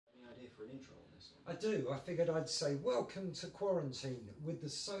for an intro on this one. I do. I figured I'd say welcome to quarantine with the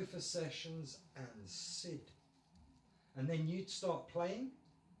sofa sessions and Sid. And then you'd start playing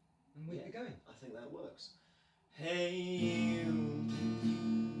and we'd be going. I think that works. Hey you,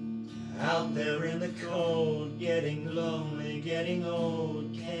 out there in the cold, getting lonely, getting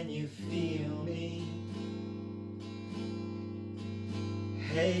old, can you feel me?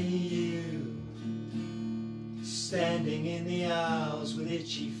 Hey you, standing in the aisles with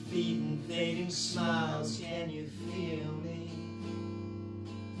itchy feet and fading smiles, can you feel me?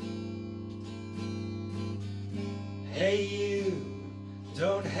 Hey you,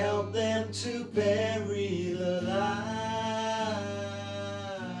 don't help them to bury the lie.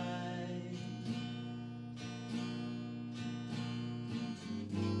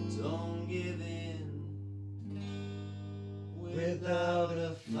 Don't give in without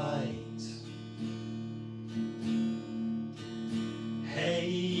a fight. Hey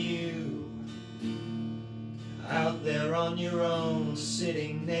you, out there on your own,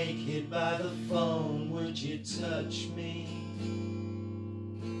 sitting naked by the phone, would you touch me?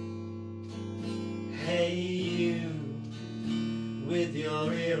 Hey you, with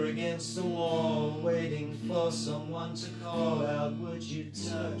your ear against the wall, waiting for someone to call out, would you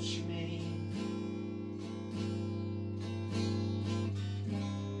touch me?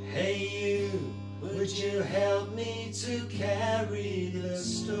 Hey you, would you help me to carry the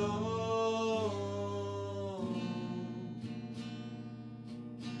stone?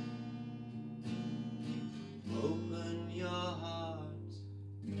 Open your heart,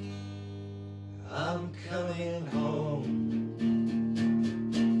 I'm coming home.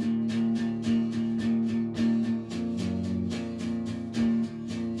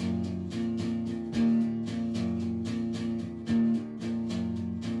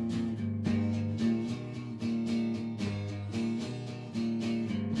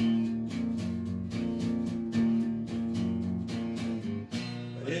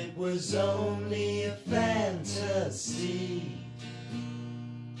 It was only a fantasy.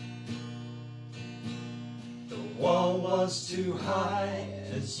 The wall was too high,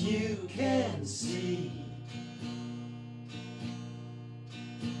 as you can see.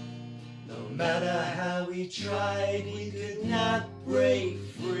 No matter how we tried, we could not break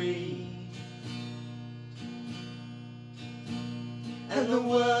free. And the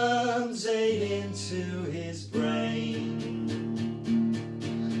worms ate into his brain.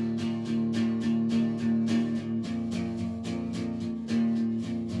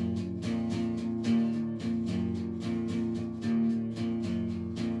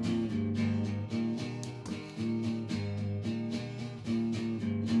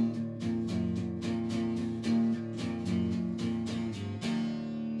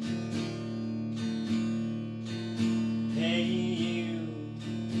 Hey you,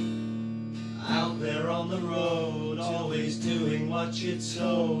 out there on the road, always doing what you're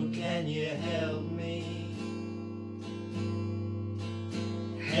told, can you help me?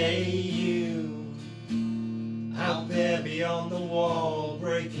 Hey you, out there beyond the wall,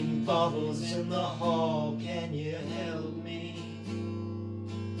 breaking bottles in the hall, can you help me?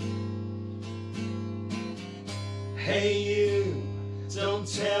 Hey you, don't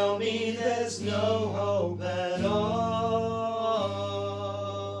tell me there's no hope at all.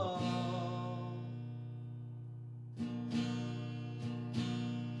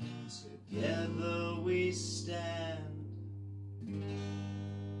 Together we stand,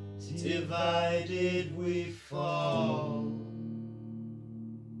 divided we fall.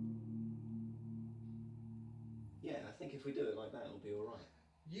 Yeah, I think if we do it like that, it'll be alright.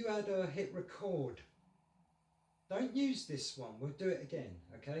 You had a hit record. Don't use this one, we'll do it again,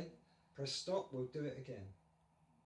 okay? Press stop, we'll do it again.